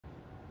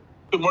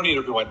Good morning,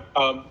 everyone.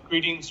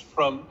 Greetings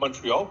from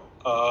Montreal.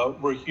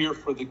 We're here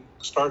for the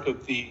start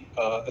of the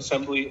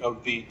assembly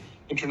of the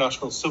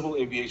International Civil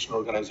Aviation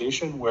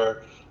Organization,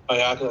 where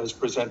IATA has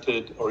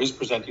presented or is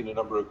presenting a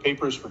number of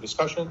papers for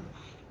discussion.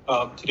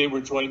 Today,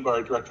 we're joined by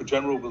our Director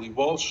General, Willie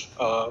Walsh,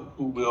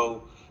 who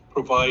will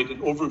provide an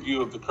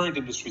overview of the current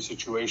industry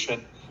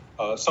situation,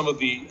 some of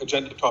the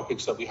agenda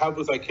topics that we have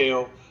with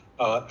ICAO,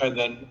 and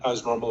then,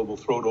 as normal, we'll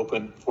throw it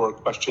open for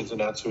questions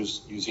and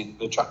answers using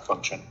the chat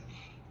function.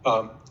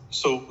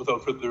 So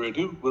without further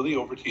ado, Willie,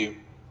 over to you.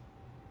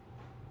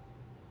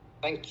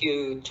 Thank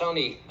you,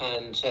 Tony,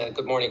 and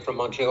good morning from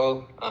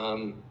Montreal.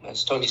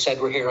 As Tony said,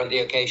 we're here on the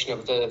occasion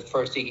of the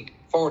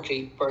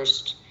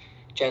 41st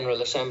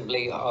General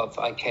Assembly of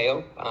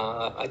ICAO.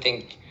 I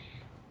think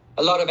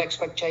a lot of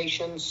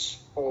expectations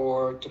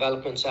for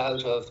developments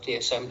out of the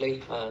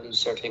Assembly, and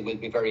certainly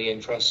we'll be very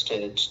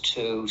interested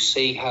to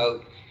see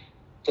how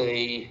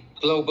the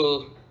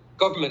global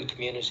government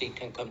community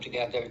can come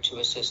together to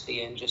assist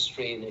the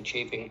industry in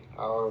achieving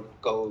our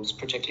goals,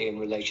 particularly in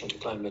relation to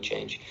climate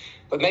change.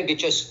 But maybe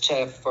just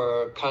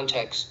for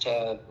context,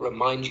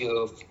 remind you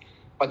of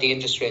what the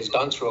industry has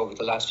gone through over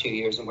the last few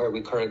years and where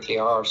we currently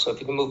are. So if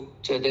you can move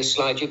to this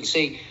slide, you can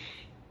see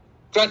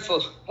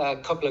dreadful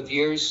couple of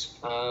years.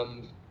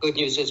 Good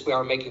news is we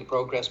are making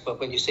progress,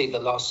 but when you see the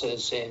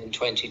losses in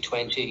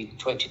 2020,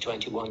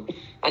 2021,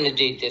 and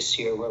indeed this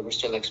year, where we're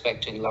still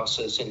expecting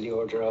losses in the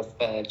order of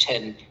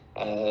 $10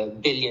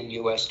 billion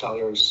US.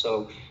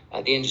 So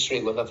the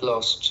industry will have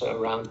lost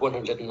around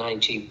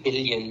 $190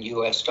 billion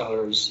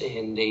US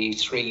in the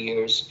 3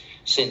 years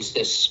since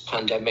this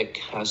pandemic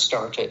has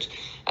started.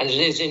 And it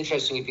is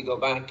interesting if you go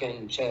back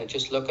and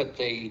just look at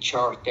the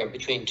chart there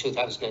between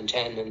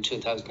 2010 and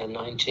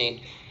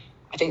 2019.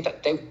 I think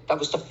that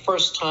was the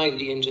first time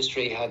the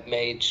industry had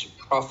made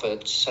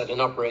profits at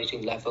an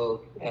operating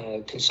level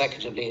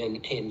consecutively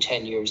in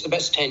 10 years, the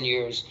best 10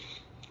 years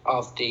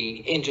of the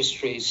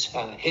industry's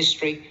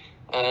history.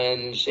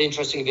 And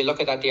interesting, if you look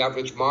at that, the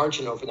average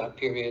margin over that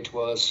period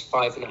was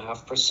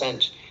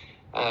 5.5%.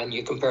 And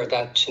you compare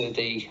that to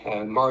the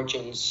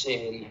margins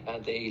in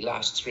the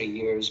last 3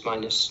 years,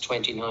 minus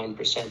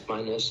 29%,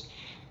 minus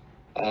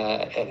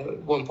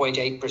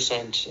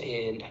 1.8%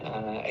 in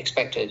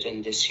expected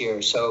in this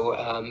year. So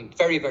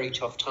very, very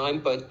tough time,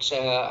 but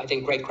I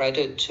think great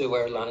credit to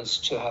airlines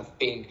to have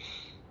been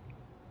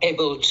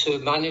able to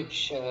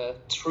manage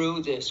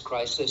through this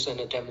crisis, and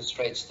it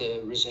demonstrates the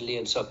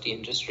resilience of the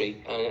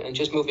industry. And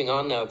just moving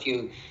on now, if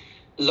you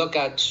look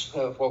at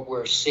what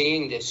we're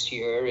seeing this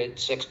year,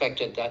 it's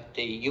expected that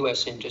the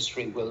US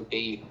industry will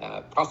be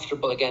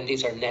profitable. Again,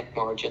 these are net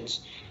margins,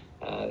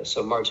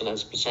 so margin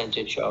as a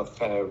percentage of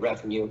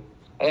revenue.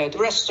 The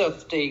rest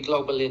of the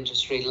global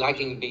industry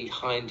lagging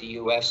behind the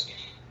US,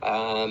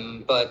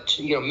 but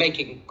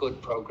making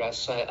good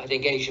progress. I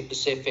think Asia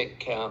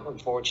Pacific,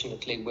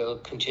 unfortunately, will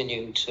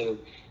continue to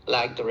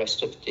lag the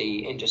rest of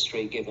the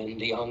industry given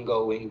the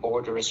ongoing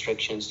border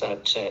restrictions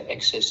that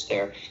exist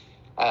there.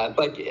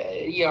 But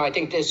I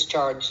think this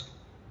chart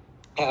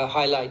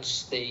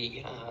highlights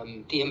the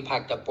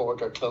impact that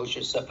border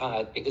closures have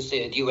had, because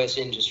the US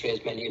industry,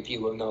 as many of you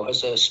will know,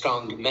 has a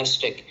strong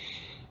domestic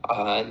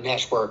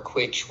network,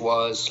 which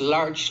was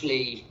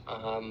largely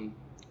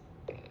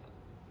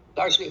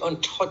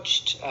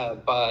untouched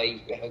by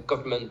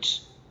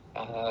government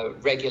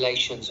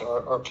regulations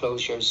or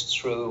closures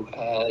through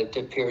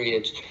the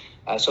period.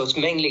 So it's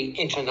mainly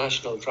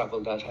international travel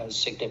that has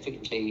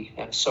significantly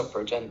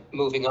suffered. And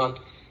moving on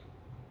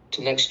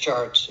to next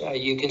chart,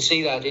 you can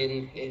see that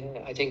in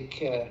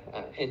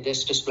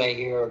this display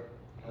here,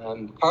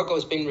 cargo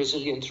has been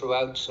resilient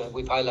throughout.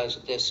 We've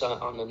highlighted this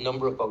on a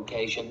number of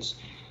occasions.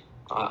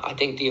 I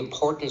think the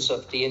importance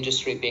of the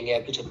industry being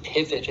able to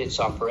pivot its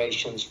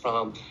operations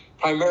from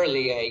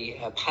primarily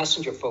a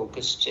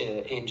passenger-focused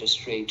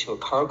industry to a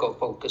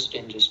cargo-focused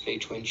industry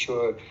to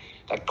ensure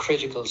that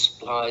critical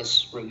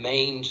supplies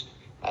remained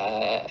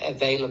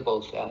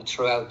available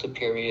throughout the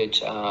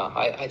period,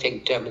 I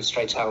think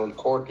demonstrates how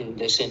important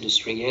this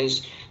industry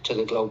is to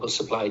the global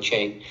supply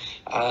chain.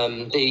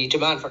 The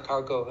demand for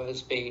cargo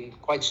has been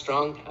quite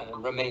strong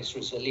and remains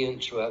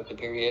resilient throughout the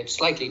period,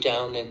 slightly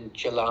down in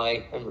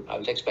July, and I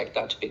would expect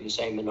that to be the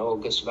same in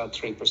August, about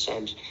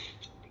 3%.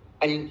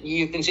 And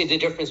you can see the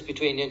difference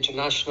between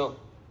international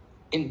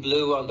in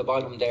blue on the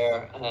bottom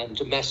there and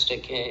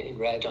domestic in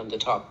red on the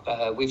top.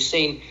 We've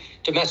seen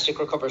domestic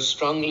recover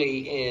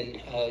strongly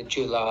in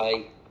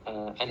July.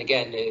 And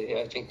again,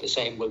 I think the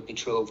same will be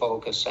true of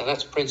August. And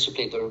that's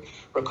principally the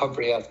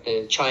recovery of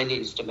the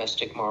Chinese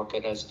domestic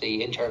market as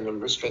the internal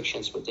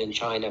restrictions within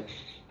China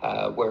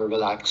were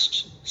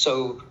relaxed.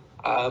 So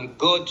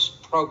good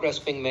progress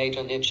being made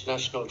on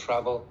international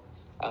travel.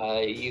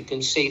 You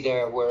can see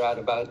there we're at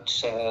about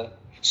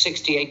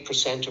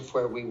 68% of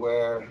where we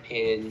were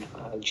in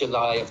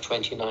July of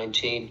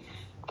 2019.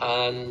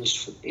 And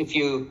if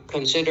you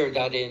consider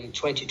that in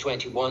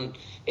 2021,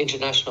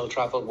 international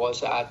travel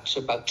was at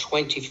about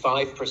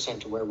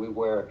 25% of where we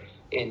were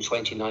in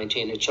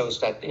 2019, it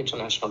shows that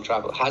international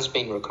travel has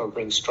been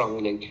recovering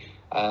strongly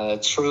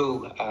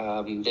through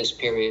this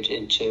period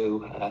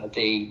into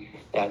the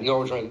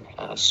northern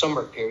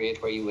summer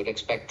period, where you would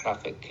expect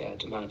traffic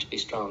demand to be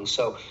strong.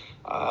 So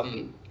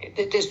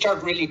this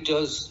chart really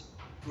does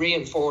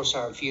reinforce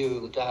our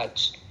view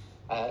that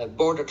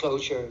border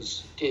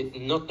closures did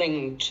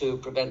nothing to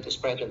prevent the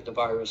spread of the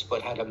virus,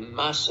 but had a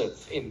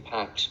massive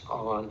impact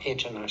on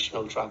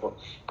international travel.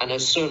 And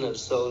as soon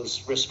as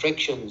those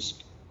restrictions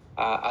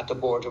at the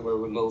border were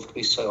removed,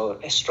 we saw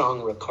a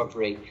strong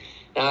recovery.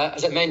 Now,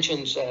 as I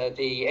mentioned,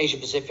 the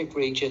Asia-Pacific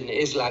region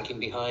is lagging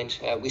behind.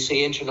 We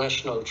see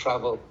international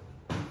travel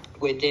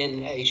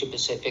within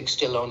Asia-Pacific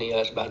still only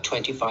at about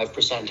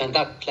 25%, and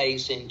that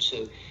plays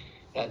into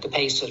the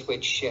pace at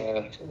which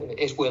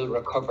it will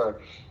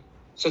recover.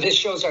 So this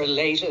shows our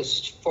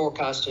latest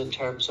forecast in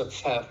terms of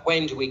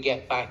when do we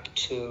get back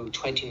to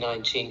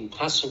 2019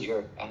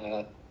 passenger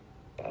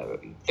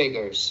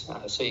figures.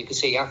 So you can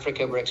see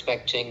Africa we're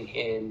expecting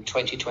in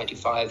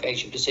 2025,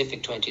 Asia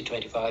Pacific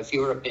 2025,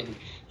 Europe in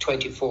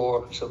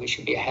 24, so we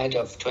should be ahead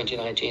of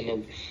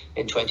 2019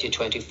 in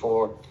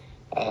 2024.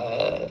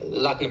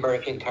 Latin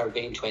America and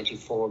Caribbean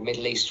 24,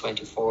 Middle East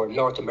 24,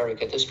 North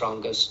America the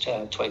strongest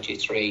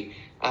 23,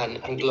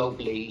 and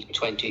globally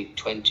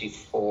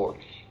 2024.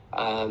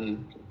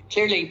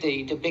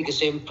 Clearly, the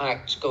biggest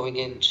impact going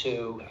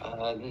into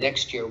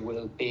next year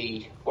will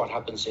be what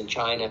happens in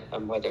China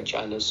and whether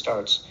China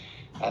starts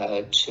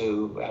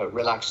to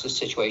relax the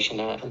situation.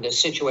 And the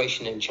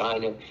situation in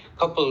China,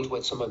 coupled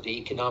with some of the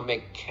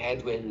economic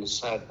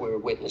headwinds that we're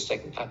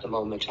witnessing at the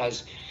moment,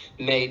 has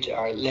made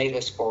our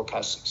latest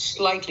forecast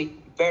slightly,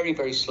 very,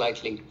 very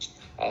slightly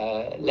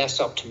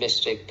less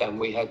optimistic than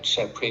we had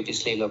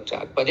previously looked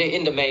at. But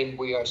in the main,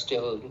 we are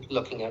still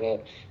looking at a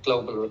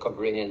global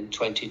recovery in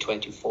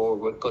 2024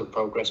 with good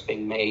progress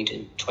being made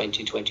in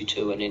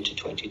 2022 and into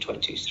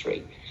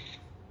 2023.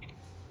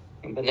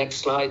 And the next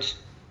slide.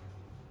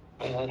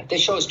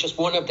 This shows just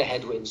one of the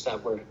headwinds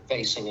that we're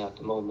facing at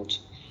the moment.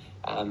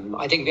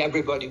 I think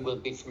everybody will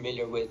be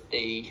familiar with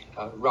the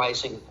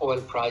rising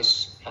oil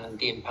price and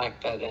the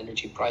impact that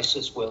energy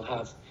prices will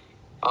have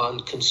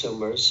on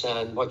consumers.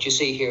 And what you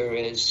see here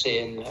is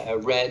in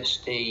red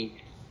the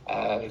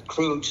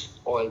crude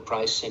oil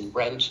price in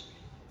Brent,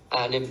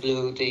 and in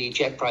blue the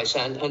jet price.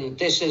 And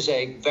this is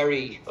a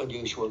very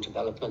unusual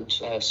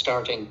development.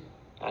 Starting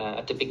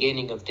at the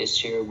beginning of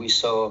this year, we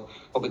saw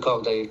what we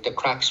call the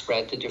crack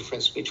spread, the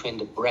difference between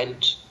the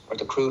Brent or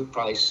the crude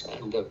price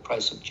and the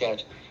price of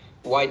jet,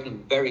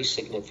 widen very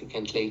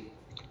significantly.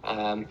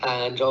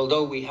 And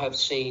although we have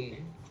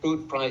seen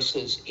crude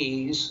prices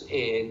ease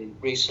in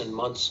recent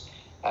months,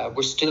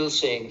 we're still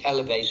seeing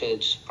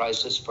elevated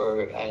prices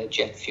for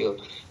jet fuel.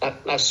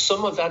 Now,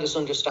 some of that is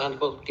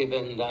understandable,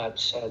 given that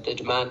the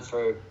demand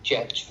for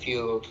jet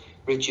fuel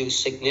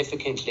reduced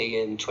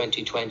significantly in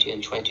 2020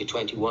 and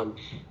 2021.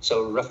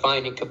 So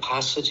refining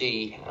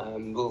capacity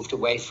moved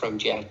away from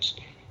jet.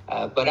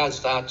 But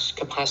as that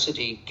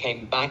capacity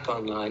came back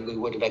online, we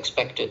would have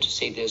expected to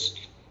see this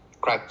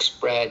crack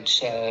spread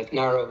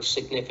narrow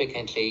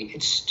significantly.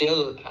 It's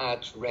still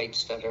at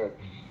rates that are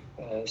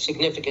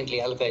significantly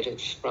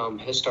elevated from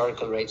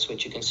historical rates,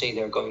 which you can see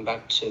they're going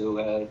back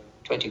to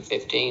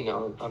 2015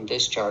 on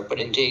this chart. But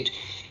indeed,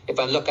 if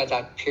I look at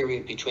that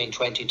period between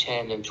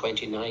 2010 and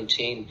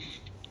 2019,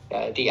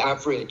 the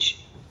average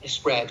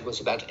spread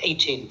was about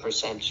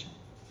 18%.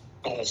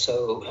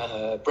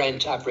 So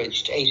Brent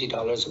averaged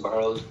 $80 a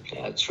barrel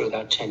through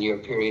that 10-year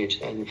period,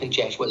 and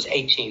jet was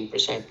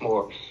 18%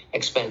 more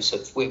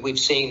expensive. We've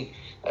seen,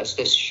 as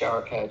this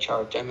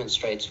chart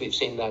demonstrates, we've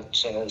seen that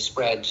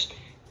spread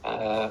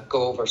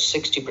go over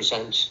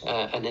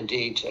 60%, and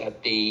indeed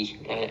at the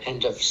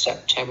end of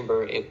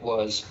September it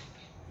was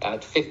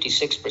at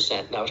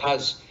 56%. Now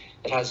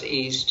it has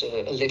eased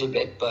a little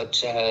bit, but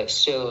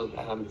still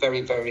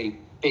very, very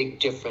big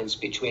difference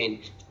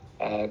between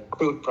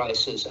crude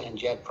prices and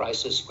jet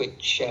prices,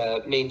 which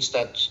means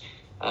that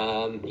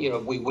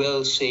we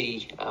will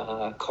see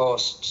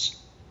costs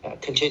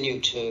continue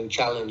to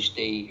challenge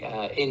the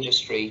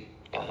industry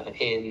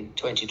in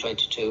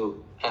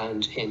 2022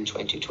 and in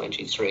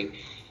 2023.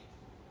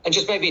 And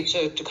just maybe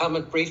to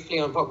comment briefly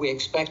on what we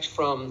expect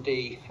from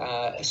the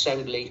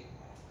Assembly,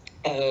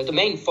 the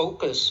main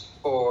focus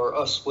for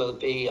us will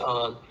be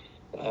on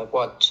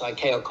what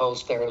ICAO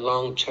calls their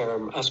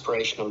long-term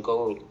aspirational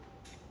goal.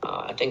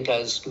 I think,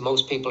 as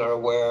most people are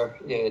aware,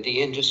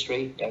 the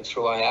industry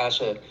through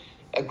IATA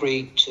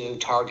agreed to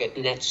target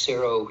net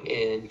zero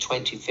in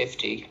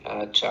 2050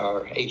 at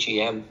our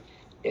AGM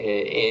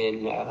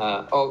in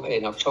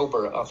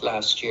October of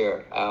last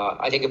year.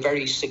 I think a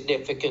very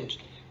significant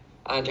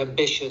and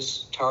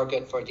ambitious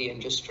target for the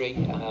industry,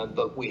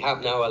 but we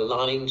have now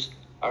aligned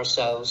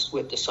ourselves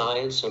with the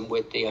science and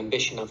with the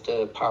ambition of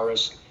the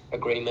Paris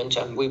Agreement,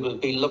 and we will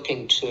be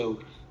looking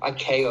to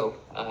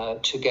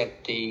ICAO to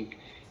get the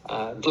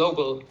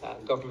global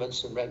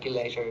governments and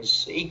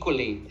regulators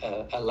equally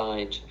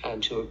aligned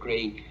and to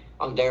agree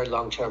on their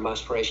long-term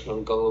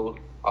aspirational goal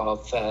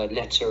of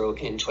net zero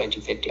in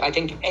 2050. I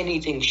think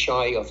anything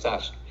shy of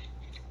that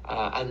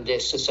and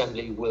this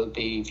Assembly will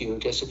be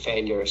viewed as a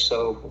failure.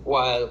 So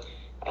while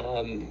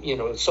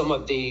Some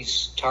of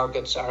these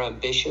targets are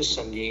ambitious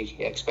and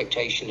the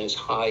expectation is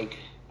high.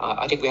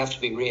 I think we have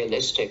to be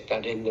realistic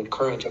that in the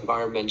current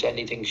environment,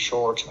 anything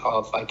short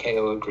of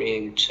ICAO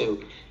agreeing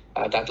to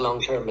that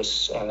long-term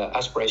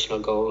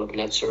aspirational goal of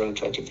net zero in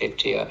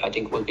 2050, I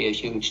think will be a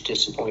huge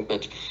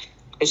disappointment.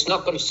 It's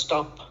not going to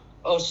stop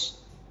us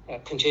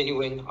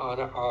continuing on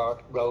our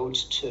road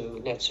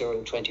to net zero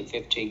in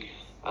 2050,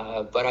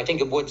 but I think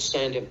it would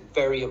send a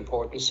very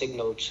important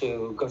signal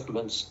to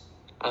governments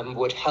and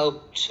would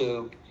help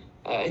to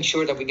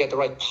ensure that we get the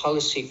right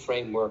policy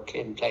framework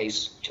in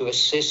place to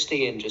assist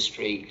the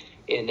industry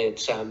in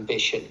its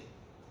ambition.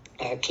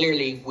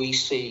 Clearly, we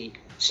see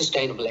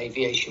sustainable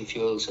aviation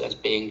fuels as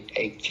being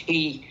a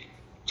key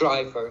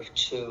driver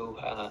to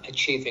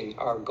achieving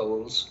our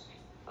goals.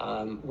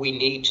 We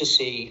need to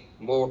see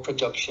more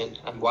production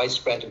and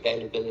widespread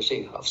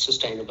availability of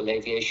sustainable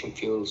aviation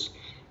fuels.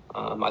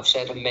 I've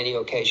said on many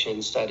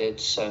occasions that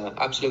it's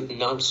absolute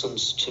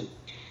nonsense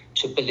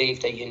to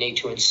believe that you need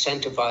to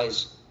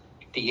incentivize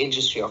the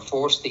industry or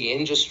force the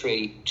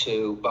industry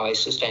to buy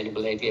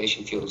sustainable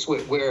aviation fuels.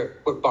 We're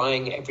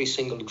buying every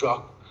single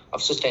drop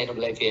of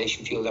sustainable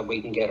aviation fuel that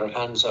we can get our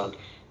hands on.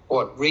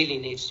 What really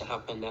needs to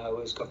happen now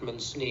is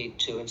governments need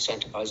to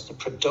incentivize the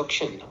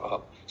production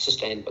of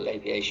sustainable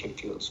aviation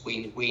fuels.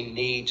 We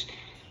need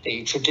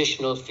the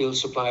traditional fuel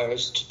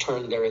suppliers to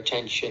turn their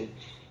attention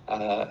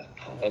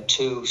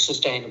to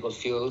sustainable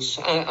fuels.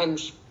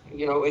 And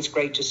it's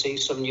great to see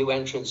some new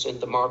entrants in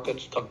the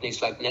market,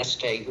 companies like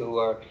Neste, who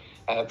are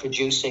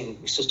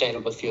producing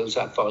sustainable fuels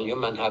at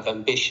volume and have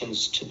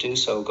ambitions to do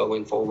so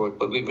going forward.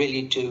 But we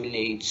really do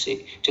need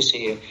to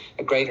see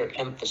a greater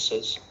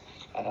emphasis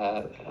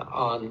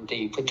on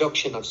the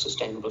production of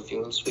sustainable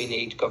fuels. We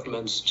need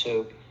governments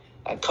to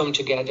come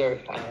together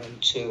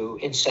and to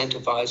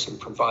incentivize and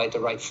provide the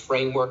right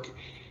framework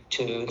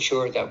to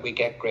ensure that we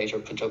get greater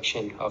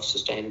production of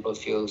sustainable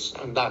fuels.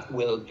 And that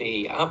will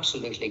be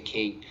absolutely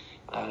key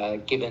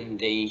given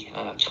the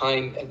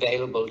time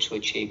available to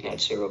achieve net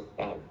zero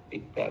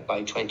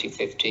by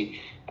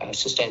 2050.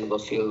 Sustainable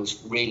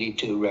fuels really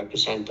do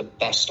represent the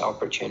best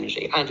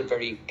opportunity and a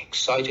very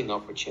exciting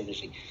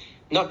opportunity,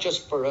 not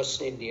just for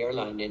us in the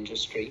airline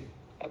industry,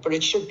 but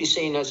it should be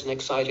seen as an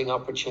exciting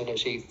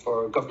opportunity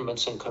for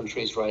governments and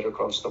countries right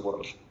across the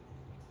world.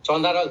 So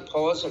on that, I'll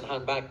pause and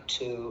hand back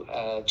to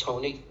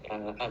Tony,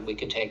 and we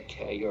can take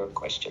your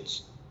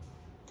questions.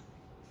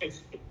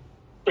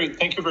 Great.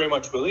 Thank you very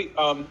much, Willie.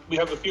 We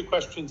have a few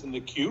questions in the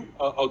queue.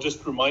 I'll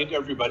just remind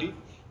everybody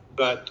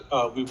that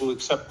we will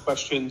accept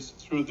questions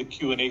through the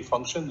Q&A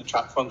function, the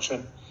chat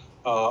function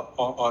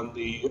on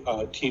the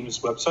Teams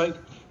website.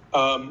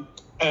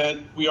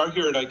 And we are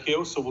here at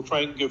ICAO, so we'll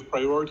try and give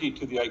priority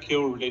to the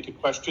ICAO-related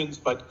questions,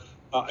 but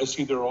I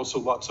see there are also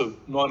lots of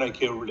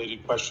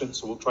non-ICAO-related questions,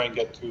 so we'll try and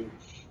get to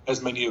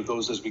as many of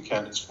those as we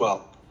can as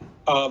well.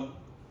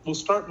 We'll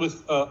start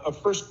with a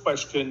first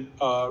question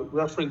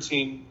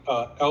referencing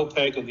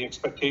LTAG and the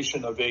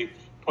expectation of a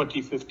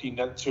 2050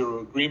 net zero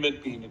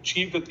agreement being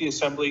achieved at the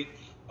Assembly.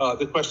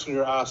 The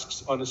questioner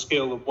asks, on a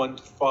scale of 1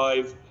 to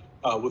 5,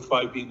 with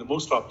 5 being the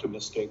most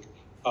optimistic,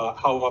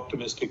 how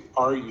optimistic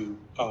are you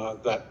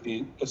that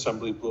the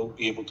Assembly will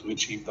be able to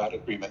achieve that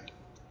agreement?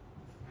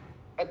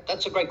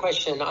 That's a great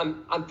question.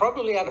 I'm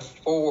probably at a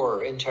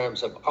 4 in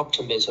terms of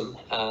optimism.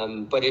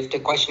 But if the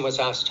question was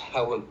asked,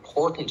 how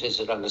important is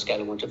it on a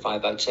scale of 1 to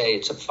 5, I'd say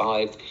it's a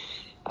 5.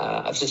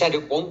 As I said,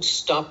 it won't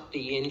stop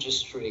the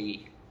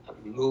industry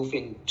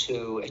moving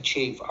to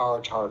achieve our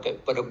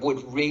target, but it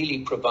would really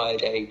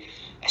provide a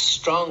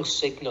strong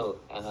signal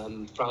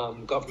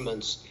from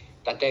governments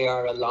that they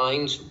are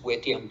aligned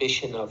with the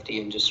ambition of the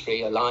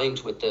industry, aligned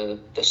with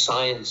the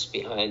science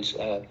behind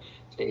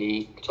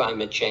the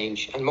climate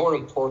change. And more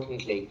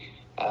importantly,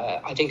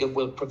 I think it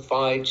will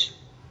provide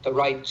the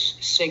right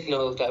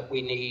signal that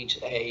we need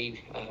a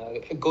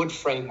good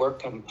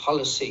framework and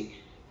policy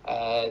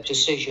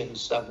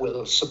decisions that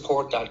will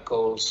support that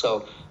goal.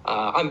 So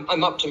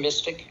I'm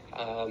optimistic.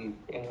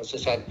 As I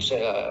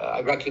said,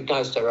 I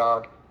recognize there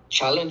are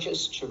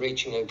challenges to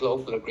reaching a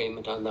global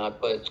agreement on that,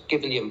 but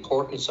given the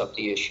importance of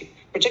the issue,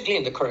 particularly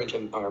in the current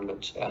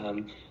environment,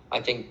 I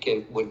think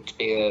it would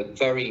be a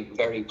very,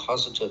 very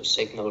positive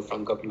signal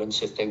from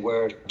governments if they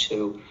were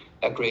to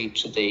agree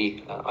to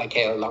the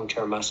ICAO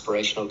long-term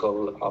aspirational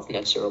goal of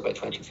net zero by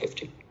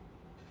 2050.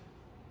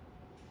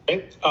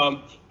 Okay.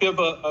 We have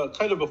a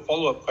kind of a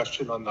follow-up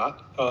question on that.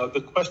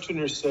 The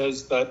questioner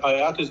says that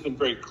IATA has been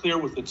very clear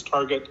with its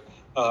target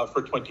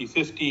for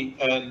 2050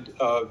 and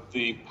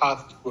the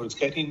path towards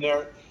getting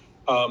there.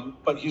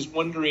 But he's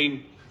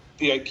wondering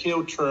the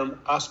ICAO term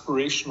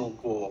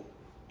aspirational goal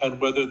and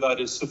whether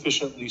that is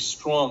sufficiently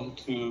strong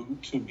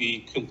to be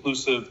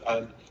conclusive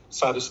and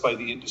satisfy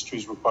the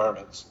industry's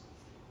requirements.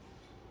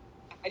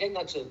 I think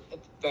that's a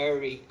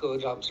very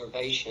good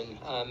observation.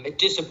 It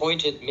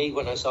disappointed me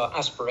when I saw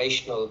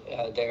aspirational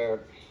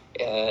there,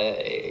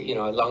 a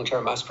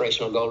long-term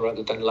aspirational goal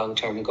rather than a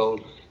long-term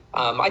goal.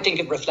 I think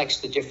it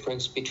reflects the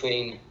difference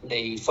between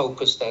the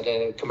focus that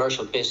a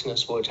commercial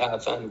business would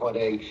have and what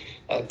a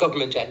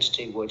government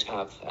entity would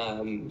have.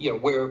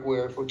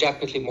 We're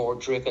definitely more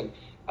driven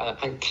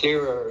and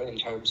clearer in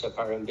terms of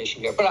our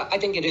ambition here. But I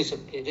think it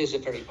is a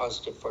very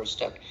positive first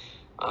step.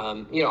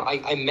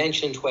 I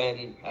mentioned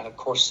when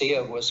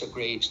CORSIA was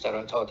agreed that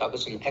I thought that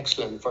was an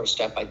excellent first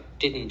step. I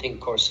didn't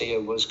think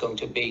CORSIA was going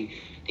to be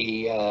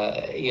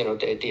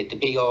the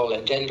be all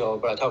and end all,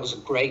 but I thought it was a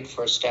great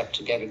first step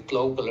to get a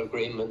global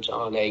agreement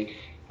on a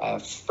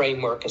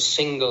framework, a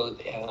single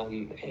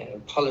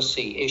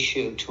policy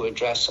issue to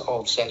address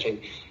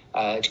offsetting,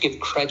 to give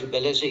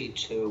credibility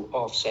to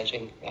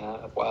offsetting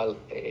while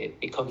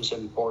it becomes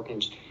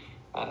important.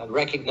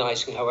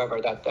 Recognizing, however,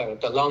 that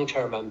the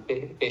long-term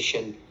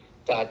ambition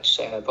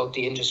that both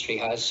the industry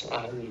has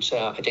and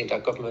I think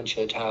that government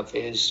should have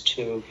is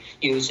to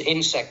use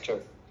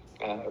in-sector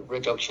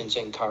reductions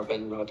in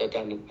carbon rather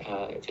than,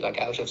 if you like,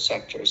 out of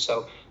sector.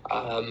 So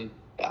I'll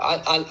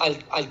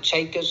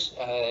take it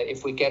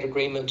if we get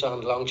agreement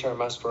on long-term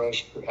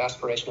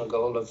aspirational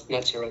goal of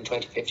net zero in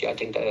 2050. I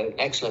think an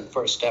excellent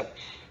first step.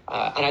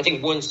 And I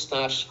think once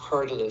that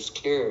hurdle is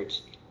cleared,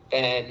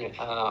 then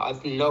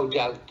I've no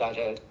doubt that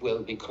it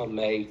will become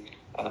a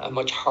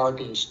much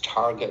hardened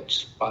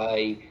target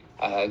by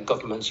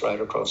governments right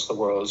across the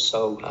world.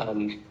 So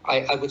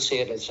I would see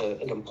it as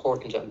an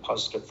important and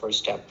positive first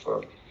step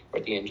for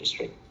the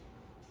industry.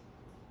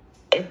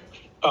 Okay.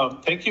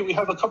 Thank you. We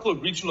have a couple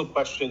of regional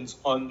questions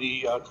on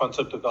the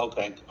concept of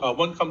LTAG.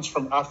 One comes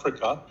from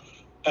Africa,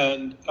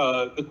 and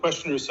the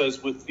questioner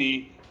says, with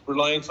the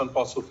reliance on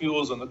fossil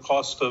fuels and the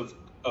cost of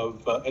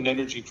an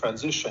energy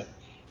transition,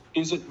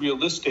 is it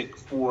realistic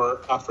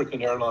for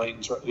African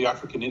airlines or the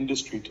African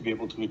industry to be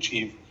able to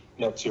achieve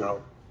net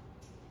zero?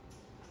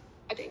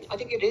 I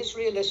think it is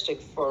realistic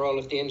for all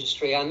of the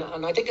industry, and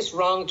I think it's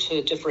wrong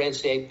to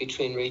differentiate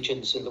between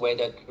regions in the way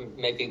that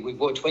maybe we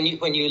would. When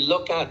you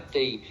look at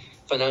the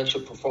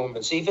financial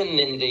performance, even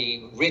in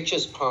the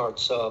richest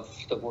parts of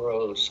the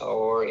world,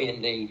 or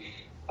in the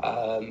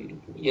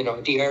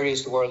the areas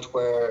of the world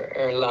where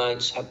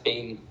airlines have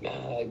been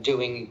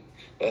doing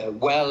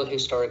well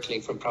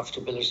historically from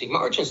profitability,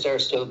 margins there are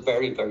still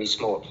very, very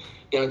small.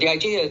 The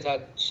idea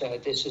that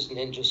this is an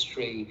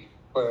industry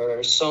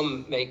where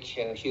some make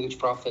huge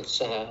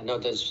profits and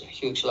others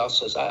huge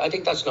losses, I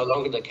think that's no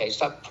longer the case.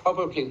 That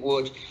probably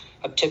would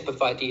have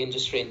typified the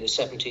industry in the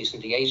 70s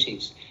and the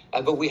 80s.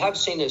 But we have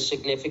seen a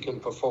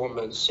significant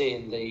performance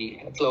in the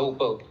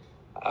global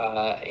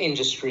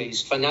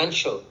industry's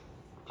financial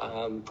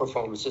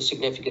performance, a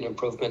significant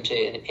improvement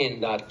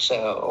in that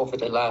over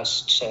the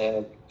last,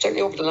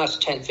 certainly over the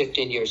last 10,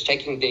 15 years,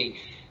 taking the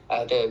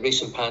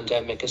recent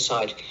pandemic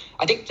aside.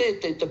 I think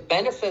the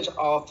benefit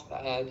of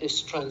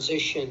this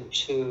transition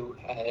to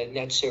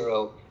net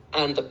zero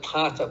and the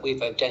path that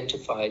we've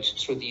identified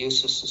through the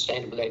use of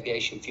sustainable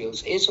aviation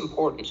fuels is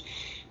important,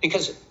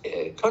 because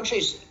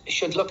countries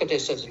should look at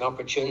this as an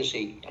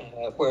opportunity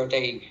where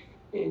they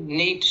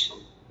need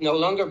no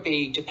longer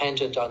be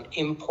dependent on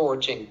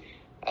importing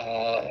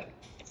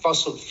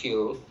fossil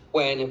fuel,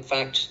 when in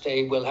fact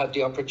they will have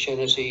the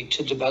opportunity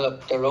to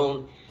develop their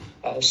own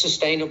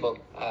sustainable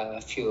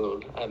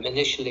fuel,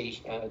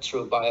 initially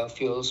through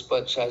biofuels,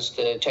 but as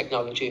the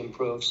technology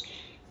improves,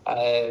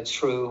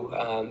 through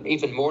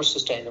even more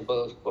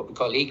sustainable, what we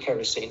call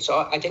e-kerosene. So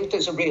I think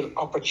there's a real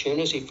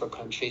opportunity for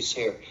countries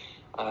here.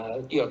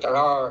 There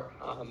are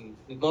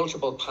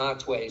multiple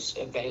pathways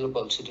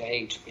available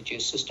today to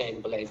produce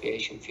sustainable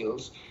aviation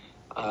fuels.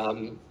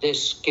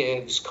 This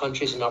gives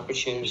countries an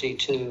opportunity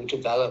to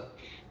develop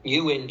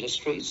new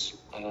industries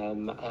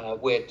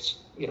with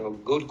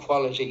good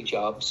quality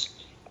jobs,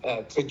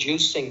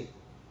 producing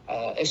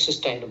a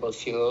sustainable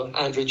fuel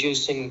and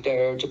reducing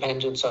their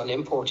dependence on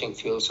importing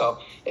fuel. So,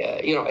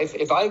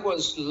 if I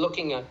was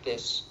looking at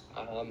this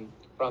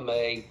from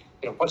a,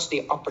 what's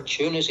the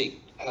opportunity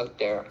out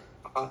there,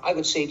 I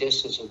would see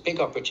this as a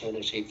big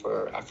opportunity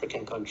for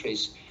African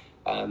countries.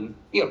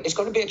 It's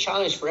going to be a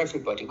challenge for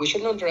everybody. We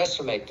shouldn't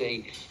underestimate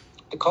the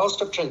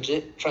cost of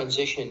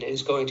transition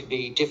is going to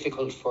be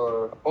difficult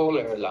for all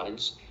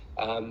airlines.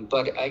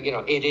 But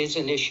it is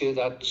an issue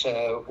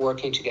that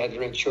working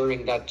together,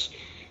 ensuring that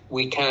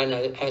we can,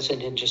 as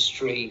an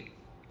industry,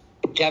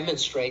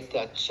 demonstrate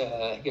that,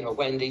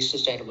 when these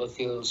sustainable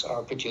fuels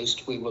are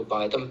produced, we will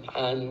buy them.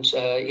 And,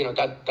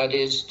 that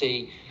is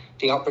the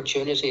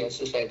opportunity, as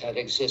I said, that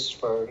exists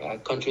for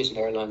countries and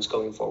airlines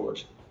going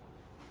forward.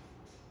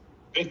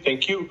 Okay,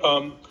 thank you.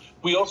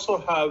 We also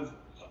have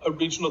a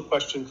regional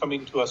question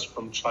coming to us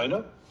from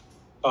China.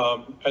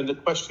 And the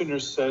questioner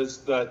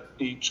says that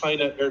the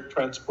China Air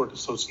Transport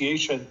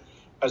Association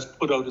has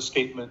put out a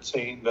statement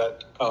saying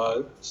that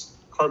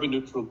carbon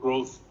neutral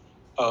growth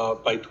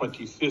by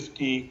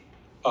 2050,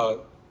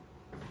 carbon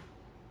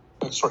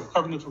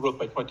neutral growth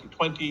by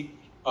 2020,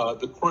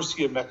 the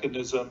CORSIA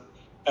mechanism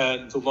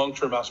and the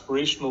long-term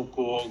aspirational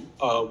goal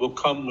will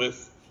come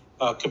with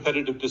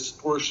competitive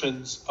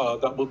distortions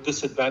that will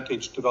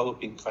disadvantage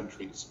developing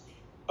countries.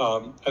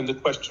 And the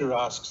questioner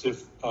asks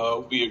if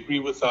we agree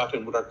with that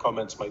and what our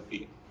comments might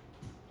be.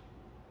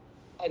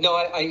 No,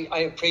 I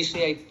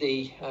appreciate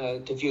the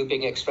view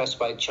being expressed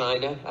by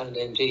China, and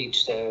indeed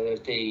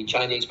the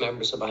Chinese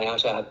members of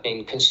IATA have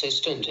been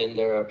consistent in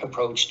their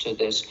approach to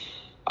this.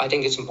 I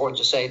think it's important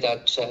to say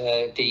that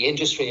the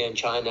industry in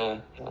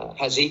China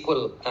has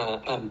equal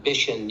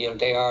ambition. You know,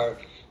 they are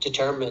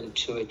determined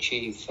to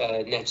achieve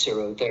net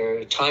zero.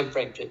 Their time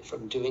frame for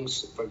doing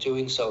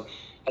so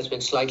has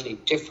been slightly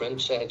different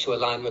to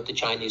align with the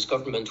Chinese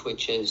government,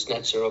 which is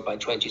net zero by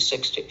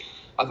 2060.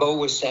 I've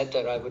always said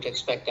that I would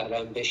expect that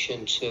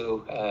ambition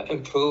to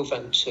improve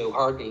and to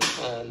harden.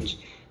 And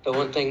the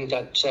one thing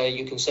that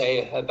you can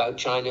say about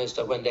China is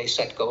that when they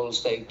set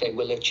goals, they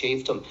will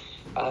achieve them.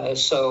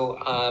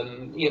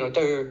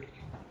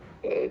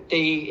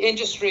 The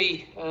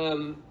industry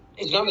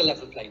is not a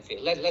level playing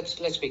field.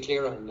 Let's be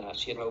clear on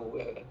that. You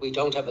know, we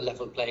don't have a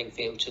level playing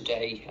field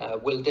today.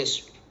 Will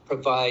this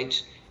provide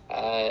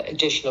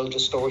additional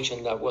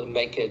distortion that will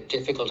make it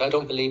difficult? I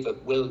don't believe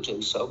it will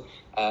do so.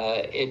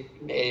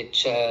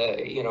 It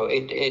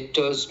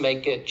does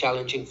make it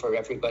challenging for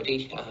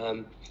everybody.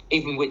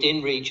 Even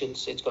within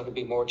regions, it's going to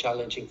be more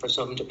challenging for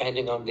some,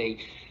 depending on the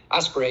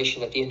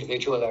aspiration that the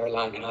individual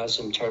airline has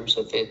in terms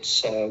of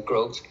its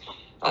growth.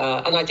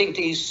 And I think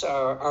these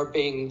are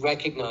being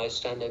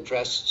recognised and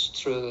addressed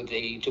through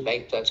the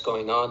debate that's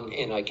going on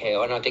in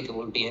ICAO. And I think it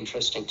will be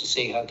interesting to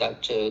see how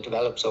that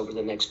develops over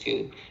the next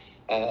few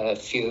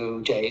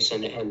days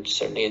and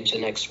certainly into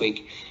next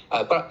week.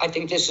 But I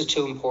think this is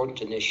too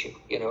important an issue.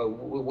 You know,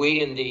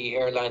 we in the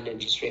airline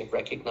industry have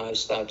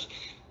recognised that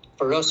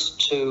for us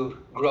to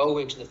grow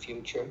into the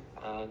future,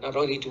 not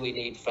only do we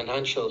need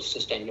financial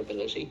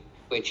sustainability,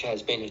 which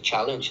has been a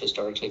challenge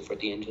historically for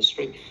the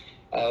industry,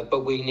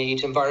 but we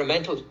need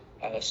environmental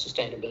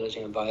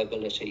sustainability and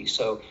viability.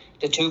 So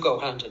the two go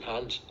hand in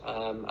hand.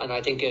 And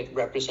I think it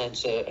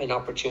represents an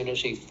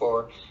opportunity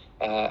for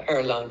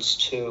airlines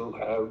to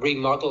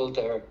remodel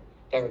their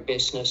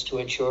business to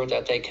ensure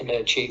that they can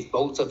achieve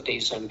both of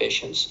these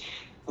ambitions,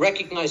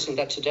 recognizing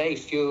that today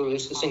fuel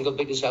is the single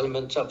biggest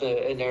element of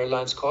an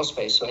airline's cost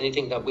base. So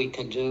anything that we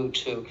can do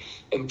to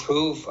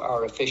improve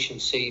our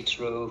efficiency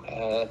through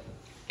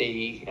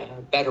the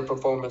better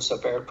performance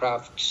of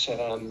aircraft,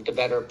 the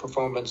better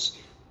performance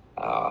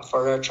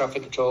for air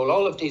traffic control,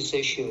 all of these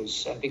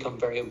issues become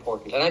very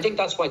important. And I think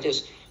that's why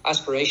this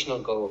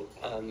aspirational goal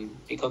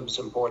becomes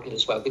important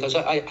as well, because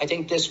I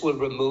think this will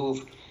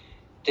remove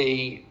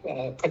the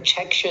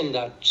protection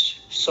that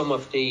some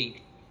of the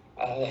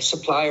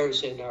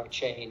suppliers in our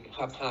chain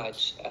have had.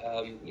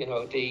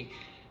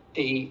 The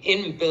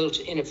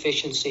inbuilt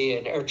inefficiency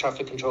in air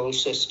traffic control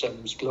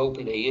systems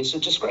globally is a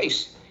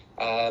disgrace.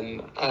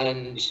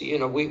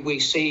 We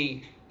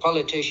see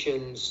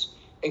politicians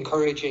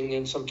encouraging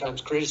and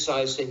sometimes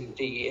criticizing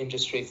the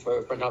industry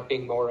for not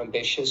being more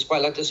ambitious,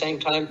 while at the same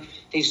time,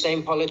 these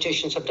same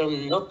politicians have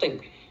done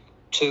nothing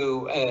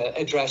to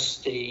address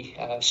the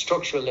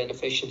structural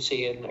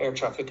inefficiency in air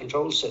traffic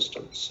control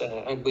systems.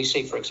 And we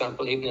see, for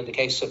example, even in the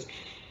case of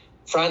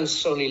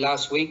France, only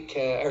last week,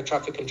 air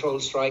traffic control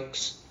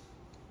strikes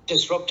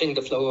disrupting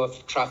the flow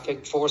of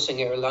traffic,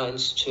 forcing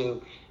airlines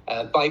to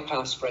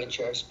bypass French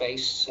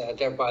airspace,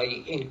 thereby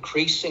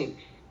increasing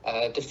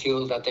the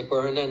fuel that they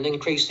burn and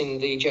increasing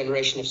the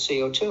generation of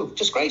CO2.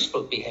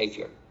 Disgraceful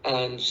behaviour.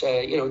 And,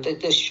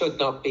 this should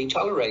not be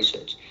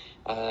tolerated.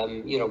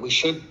 We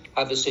should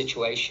have a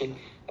situation,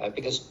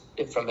 because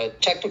from a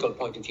technical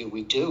point of view,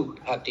 we do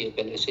have the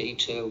ability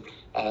to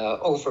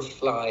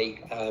overfly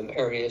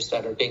areas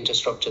that are being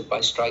disrupted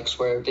by strikes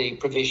where the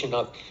provision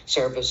of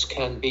service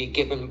can be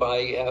given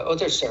by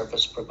other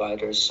service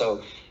providers.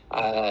 So,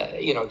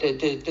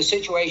 the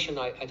situation,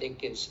 I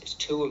think, is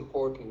too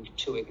important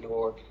to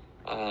ignore.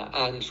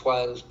 And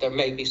while there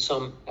may be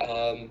some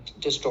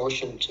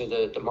distortion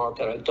to the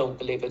market, I don't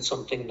believe it's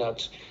something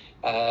that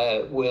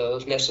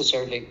will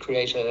necessarily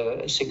create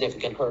a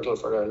significant hurdle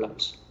for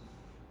airlines.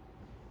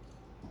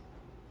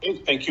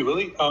 Thank you,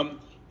 Willie.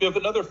 We have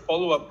another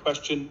follow-up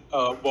question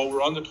while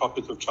we're on the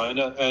topic of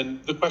China.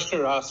 And the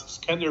questioner asks,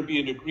 can there be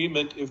an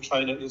agreement if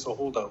China is a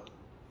holdout?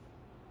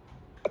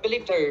 I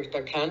believe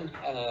there can.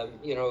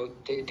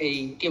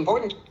 The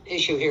important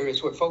issue here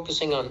is we're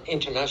focusing on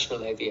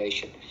international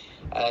aviation.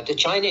 The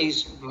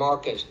Chinese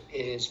market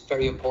is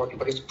very important,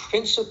 but it's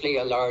principally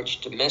a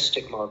large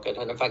domestic market.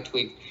 And in fact,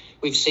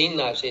 we've seen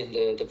that in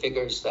the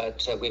figures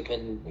that we've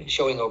been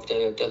showing over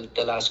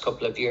the last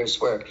couple of years,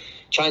 where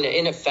China,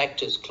 in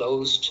effect, is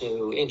closed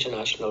to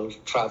international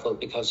travel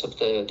because of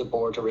the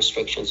border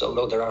restrictions,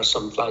 although there are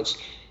some flights.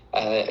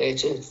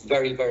 It's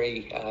very,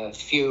 very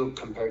few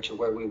compared to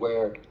where we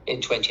were in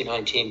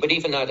 2019. But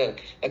even at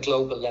a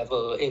global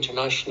level,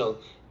 international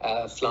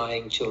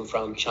flying to and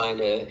from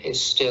China is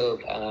still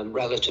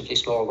relatively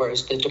small,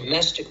 whereas the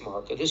domestic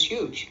market is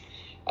huge.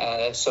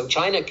 So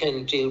China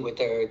can deal with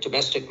their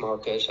domestic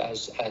market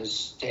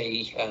as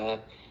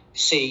they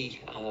see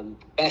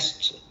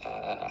best,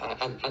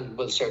 and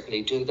will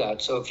certainly do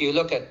that. So if you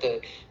look at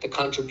the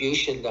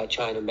contribution that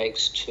China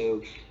makes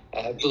to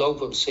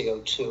global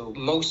CO2,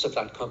 most of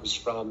that comes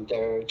from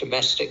their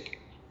domestic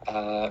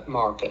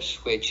market,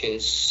 which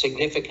is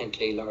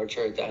significantly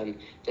larger than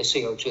the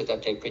CO2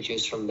 that they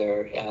produce from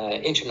their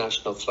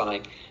international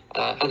flying.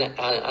 And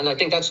I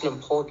think that's an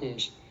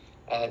important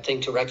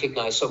thing to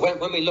recognize. So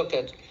when we look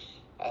at,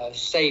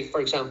 say, for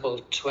example,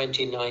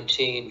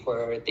 2019,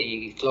 where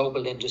the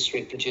global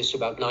industry produced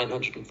about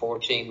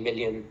 914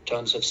 million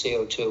tons of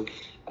CO2,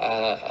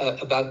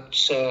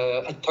 about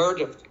a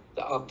third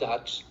of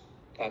that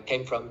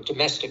came from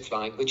domestic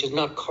flying, which is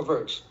not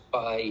covered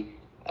by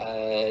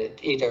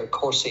either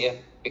CORSIA,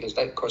 because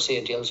that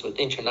CORSIA deals with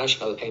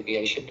international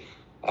aviation,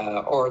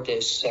 or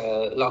this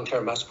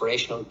long-term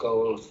aspirational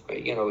goal,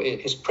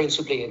 is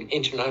principally an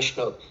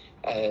international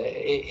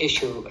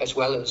issue as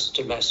well as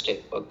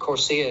domestic. But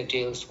CORSIA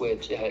deals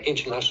with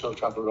international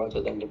travel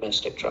rather than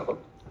domestic travel.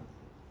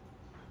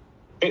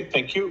 Okay,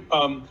 thank you.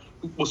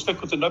 We'll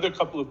stick with another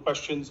couple of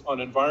questions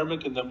on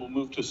environment, and then we'll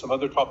move to some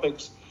other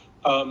topics.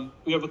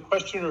 We have a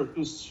questioner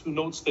who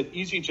notes that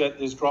EasyJet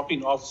is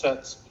dropping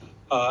offsets,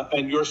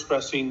 and you're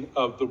stressing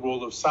of the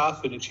role of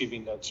SAF in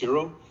achieving net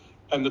zero.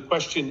 And the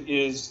question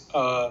is,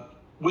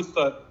 with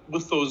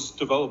those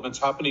developments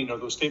happening or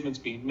those statements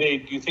being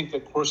made, do you think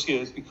that CORSIA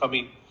is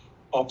becoming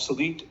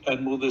obsolete,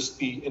 and will this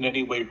be in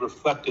any way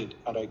reflected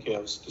at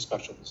ICAO's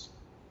discussions?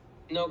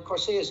 No,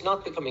 CORSIA is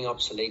not becoming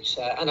obsolete,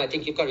 and I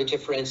think you've got to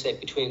differentiate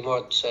between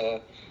what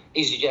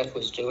EasyJet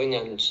was doing,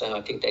 and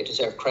I think they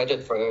deserve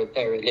credit for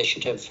their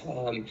initiative.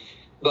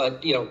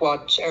 But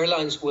what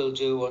airlines will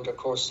do under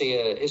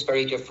CORSIA is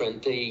very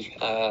different.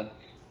 The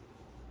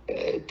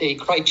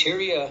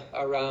criteria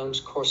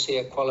around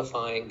CORSIA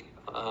qualifying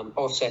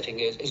offsetting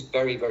is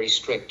very, very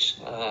strict,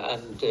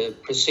 and the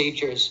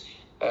procedures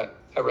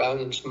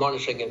around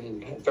monitoring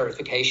and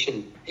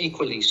verification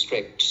equally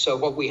strict. So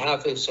what we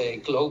have is a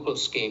global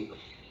scheme,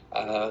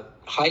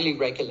 highly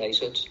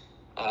regulated,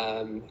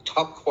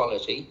 top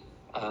quality,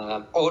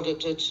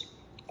 audited.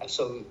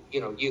 So,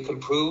 you can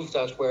prove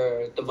that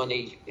where the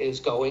money is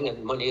going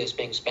and money is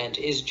being spent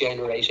is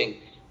generating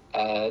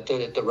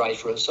the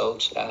right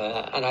result.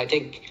 And I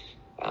think,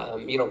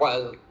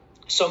 while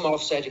some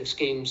offsetting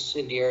schemes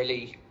in the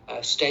early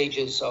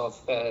stages of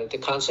the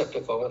concept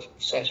of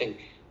offsetting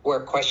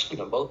were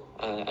questionable,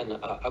 and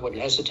I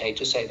wouldn't hesitate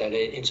to say that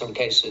in some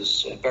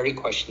cases very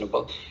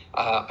questionable,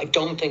 I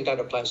don't think that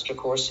applies to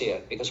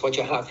CORSIA, because what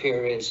you have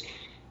here is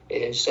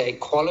a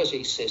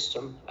quality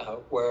system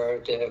where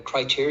the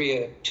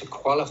criteria to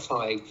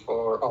qualify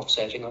for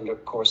offsetting under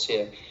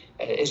CORSIA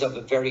is of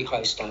a very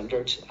high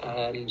standard,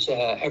 and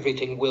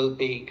everything will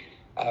be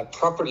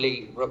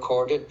properly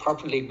recorded,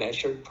 properly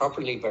measured,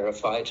 properly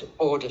verified,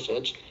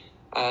 audited.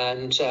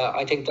 And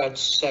I think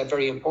that's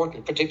very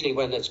important, particularly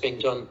when it's being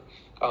done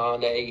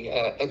on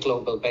a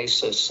global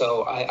basis.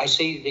 So I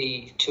see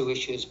the two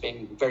issues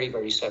being very,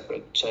 very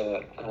separate,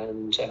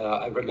 and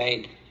I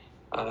remain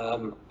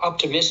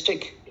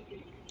optimistic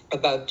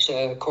about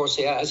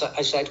CORSIA. As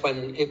I said,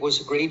 when it was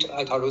agreed,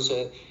 I thought it was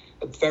a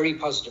very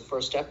positive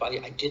first step.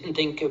 I didn't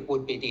think it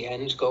would be the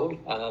end goal,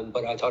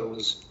 but I thought it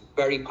was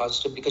very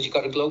positive because you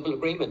got a global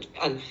agreement,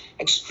 and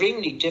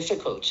extremely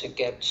difficult to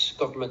get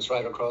governments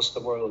right across the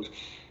world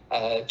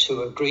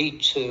to agree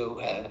to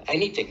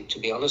anything, to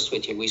be honest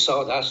with you. We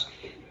saw that,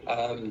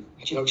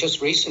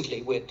 just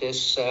recently with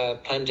this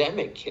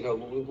pandemic.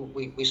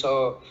 We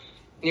saw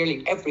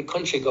nearly every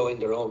country going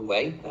their own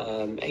way,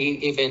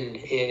 even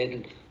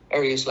in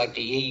areas like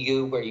the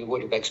EU, where you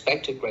would have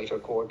expected greater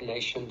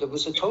coordination. There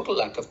was a total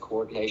lack of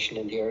coordination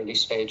in the early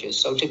stages.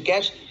 So to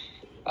get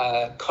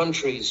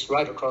countries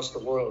right across the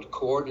world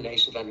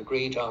coordinated and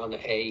agreed on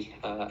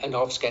an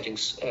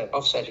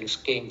offsetting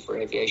scheme for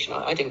aviation,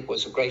 I think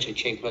was a great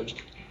achievement,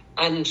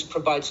 and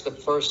provides the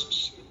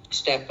first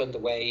step in the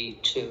way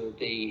to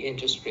the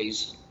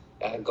industry's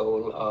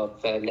goal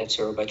of net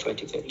zero by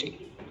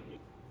 2050.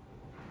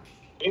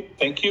 Okay,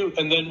 thank you.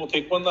 And then we'll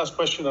take one last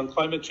question on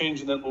climate change,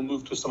 and then we'll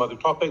move to some other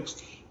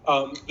topics.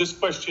 This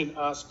question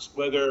asks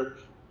whether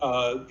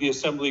the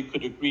Assembly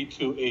could agree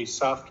to a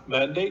SAF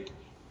mandate,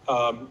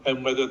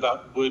 and whether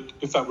that would,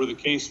 if that were the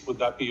case, would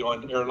that be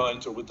on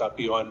airlines or would that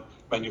be on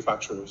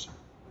manufacturers?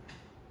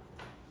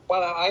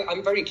 Well,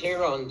 I'm very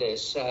clear on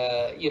this.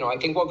 I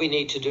think what we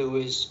need to do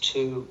is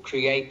to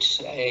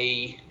create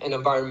an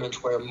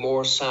environment where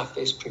more SAF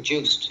is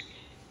produced.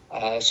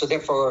 So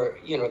therefore,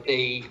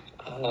 the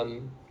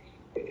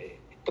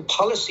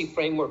policy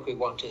framework we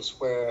want is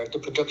where the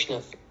production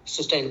of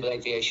sustainable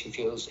aviation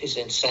fuels is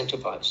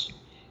incentivized.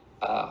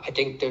 I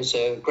think there's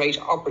a great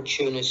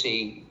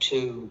opportunity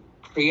to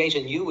create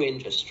a new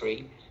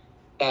industry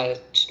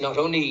that not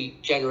only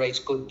generates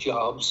good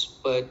jobs,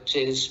 but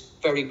is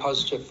very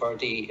positive for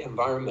the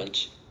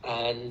environment.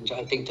 And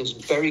I think there's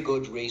very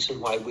good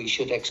reason why we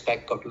should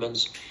expect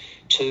governments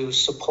to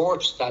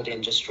support that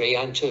industry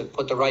and to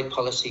put the right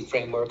policy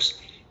frameworks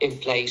in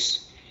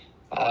place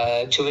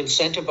to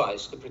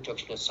incentivize the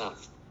production of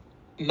SAF.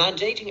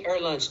 Mandating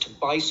airlines to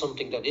buy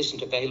something that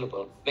isn't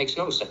available makes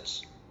no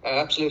sense,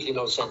 absolutely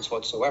no sense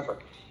whatsoever.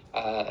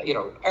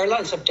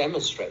 Airlines have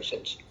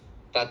demonstrated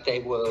that they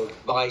will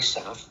buy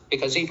SAF,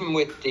 because even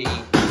with the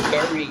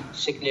very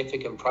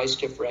significant price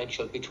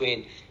differential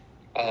between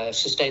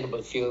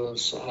sustainable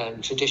fuels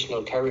and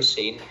traditional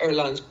kerosene,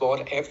 airlines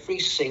bought every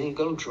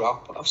single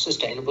drop of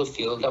sustainable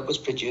fuel that was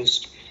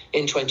produced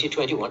in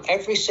 2021,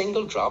 every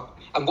single drop,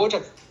 and would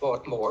have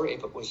bought more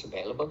if it was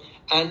available,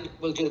 and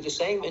will do the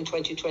same in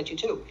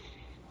 2022.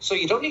 So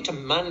you don't need to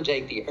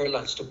mandate the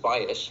airlines to buy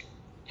it.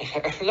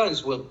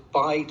 Airlines will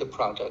buy the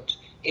product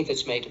if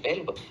it's made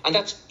available. And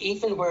that's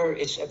even where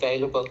it's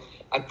available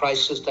at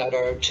prices that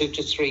are 2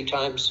 to 3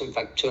 times, in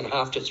fact,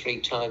 2.5 to 3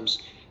 times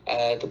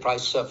the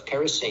price of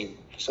kerosene.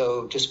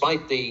 So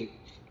despite the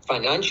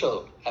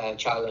financial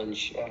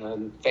challenge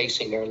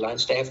facing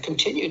airlines, they have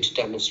continued to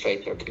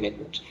demonstrate their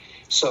commitment.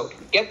 So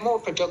get more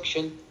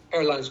production,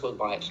 airlines will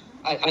buy it.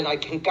 And I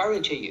can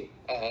guarantee you,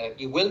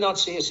 you will not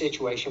see a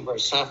situation where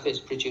SAF is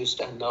produced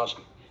and not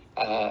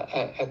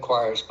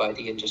acquired by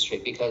the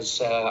industry,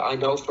 because I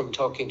know from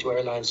talking to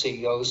airline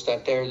CEOs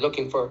that they're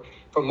looking for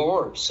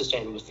more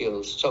sustainable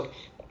fuels. So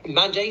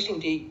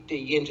mandating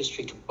the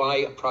industry to buy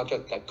a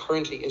product that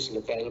currently isn't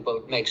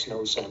available makes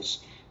no sense.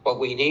 What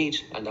we need,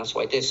 and that's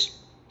why this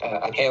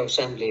ICAO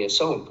assembly is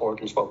so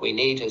important, what we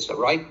need is the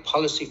right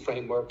policy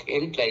framework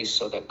in place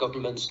so that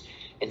governments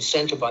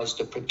incentivize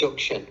the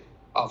production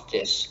of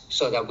this,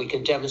 so that we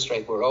can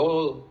demonstrate we're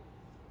all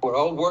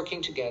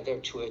working together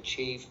to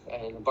achieve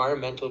an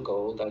environmental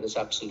goal that is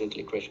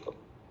absolutely critical.